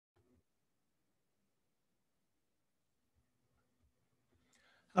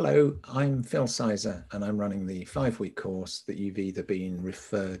Hello, I'm Phil Sizer and I'm running the 5-week course that you've either been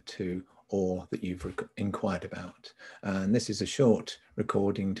referred to or that you've inquired about. And this is a short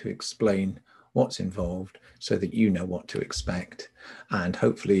recording to explain what's involved so that you know what to expect, and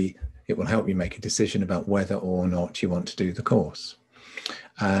hopefully it will help you make a decision about whether or not you want to do the course.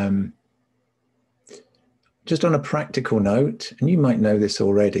 Just on a practical note, and you might know this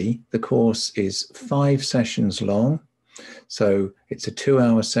already, the course is 5 sessions long. So it's a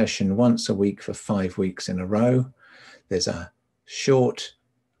 2-hour session once a week for 5 weeks in a row. There's a short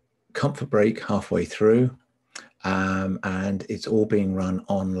comfort break halfway through, and it's all being run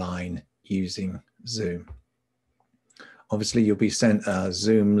online using Zoom. Obviously, you'll be sent a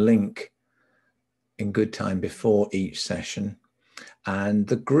Zoom link in good time before each session, and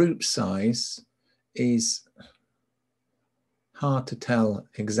the group size is hard to tell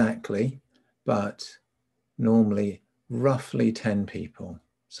exactly, but normally roughly 10 people,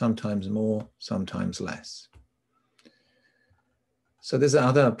 sometimes more, sometimes less. So there's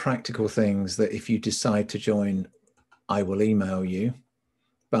other practical things that if you decide to join, I will email you.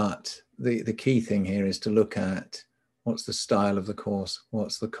 But the key thing here is to look at what's the style of the course,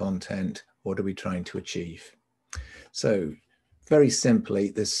 what's the content, what are we trying to achieve? So very simply,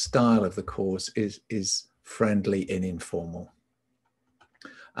 the style of the course is friendly and informal.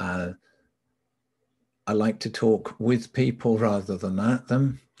 I like to talk with people rather than at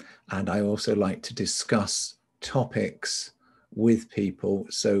them. And I also like to discuss topics with people.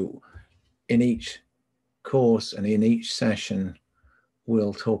 So in each course and in each session,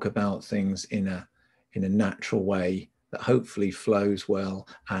 we'll talk about things in a natural way that hopefully flows well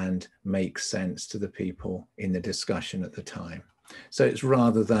and makes sense to the people in the discussion at the time. So it's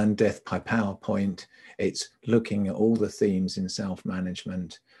rather than death by PowerPoint, it's looking at all the themes in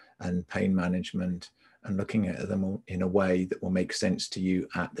self-management and pain management and looking at them in a way that will make sense to you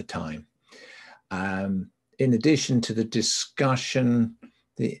at the time. In addition to the discussion,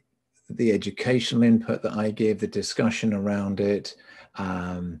 the educational input that I give, the discussion around it,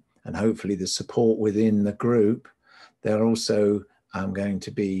 and hopefully the support within the group, there are also going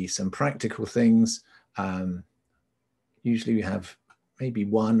to be some practical things. Usually we have maybe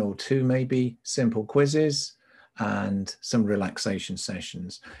 1 or 2 maybe simple quizzes and some relaxation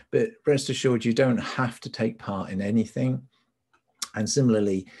sessions. But rest assured, you don't have to take part in anything. And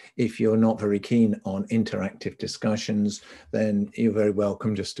similarly, if you're not very keen on interactive discussions, then you're very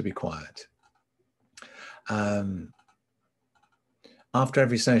welcome just to be quiet. After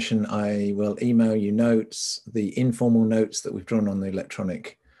every session, I will email you notes, the informal notes that we've drawn on the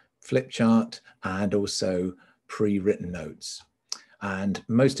electronic flip chart, and also pre-written notes. And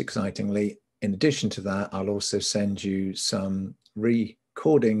most excitingly, in addition to that, I'll also send you some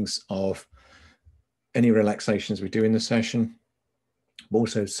recordings of any relaxations we do in the session,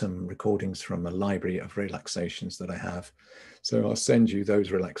 also some recordings from a library of relaxations that I have. So I'll send you those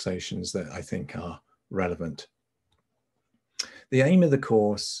relaxations that I think are relevant. The aim of the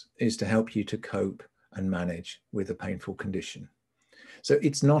course is to help you to cope and manage with a painful condition. So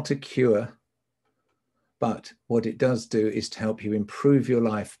it's not a cure, but what it does do is to help you improve your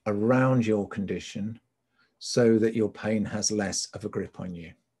life around your condition so that your pain has less of a grip on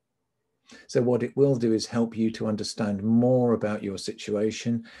you. So what it will do is help you to understand more about your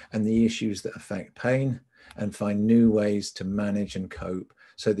situation and the issues that affect pain, and find new ways to manage and cope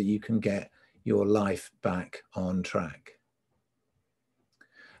so that you can get your life back on track.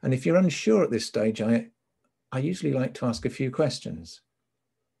 And if you're unsure at this stage, I usually like to ask a few questions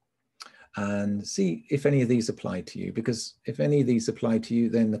and see if any of these apply to you, because if any of these apply to you,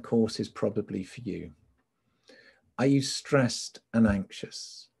 then the course is probably for you. Are you stressed and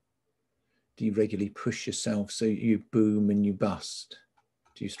anxious? Do you regularly push yourself so you boom and you bust?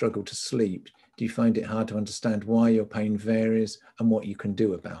 Do you struggle to sleep? Do you find it hard to understand why your pain varies and what you can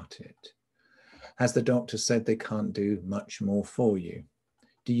do about it? Has the doctor said they can't do much more for you?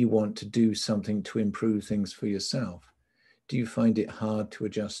 Do you want to do something to improve things for yourself? Do you find it hard to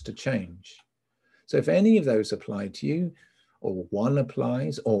adjust to change? So if any of those apply to you, or one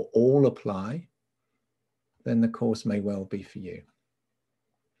applies, or all apply, then the course may well be for you.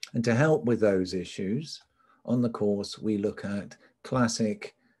 And to help with those issues, on the course, we look at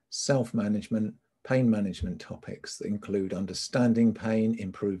classic self-management, pain management topics that include understanding pain,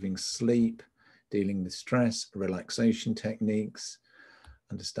 improving sleep, dealing with stress, relaxation techniques,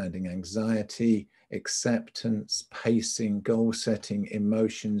 understanding anxiety, acceptance, pacing, goal setting,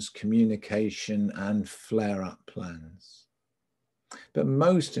 emotions, communication, and flare-up plans. But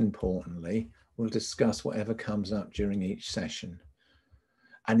most importantly, we'll discuss whatever comes up during each session.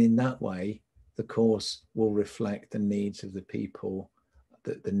 And in that way, the course will reflect the needs of the people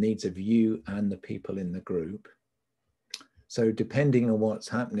the needs of you and the people in the group. So depending on what's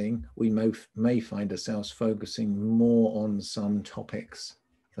happening, we may find ourselves focusing more on some topics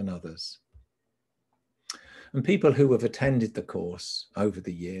than others. And people who have attended the course over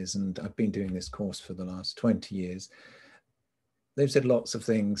the years, and I've been doing this course for the last 20 years, they've said lots of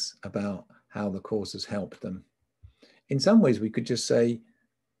things about how the course has helped them. In some ways, we could just say,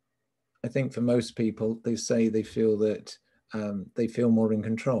 I think for most people, they say they feel that they feel more in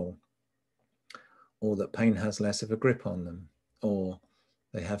control, or that pain has less of a grip on them, or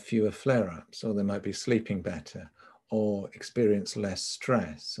they have fewer flare-ups, or they might be sleeping better, or experience less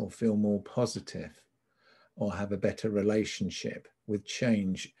stress, or feel more positive, or have a better relationship with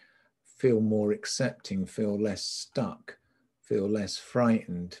change, feel more accepting, feel less stuck, feel less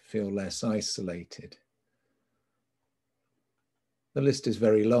frightened, feel less isolated. The list is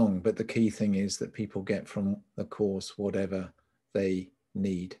very long, but the key thing is that people get from the course whatever they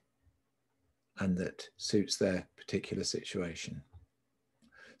need and that suits their particular situation.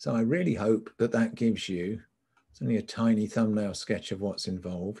 So I really hope that that gives you, it's only a tiny thumbnail sketch of what's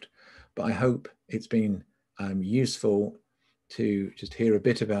involved, but I hope it's been useful to just hear a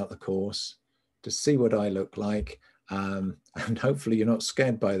bit about the course, to see what I look like, and hopefully you're not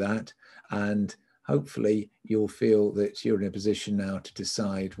scared by that, and hopefully you'll feel that you're in a position now to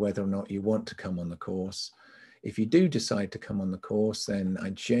decide whether or not you want to come on the course. If you do decide to come on the course, then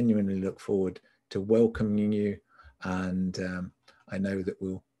I genuinely look forward to welcoming you, and I know that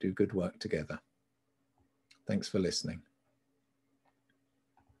we'll do good work together. Thanks for listening.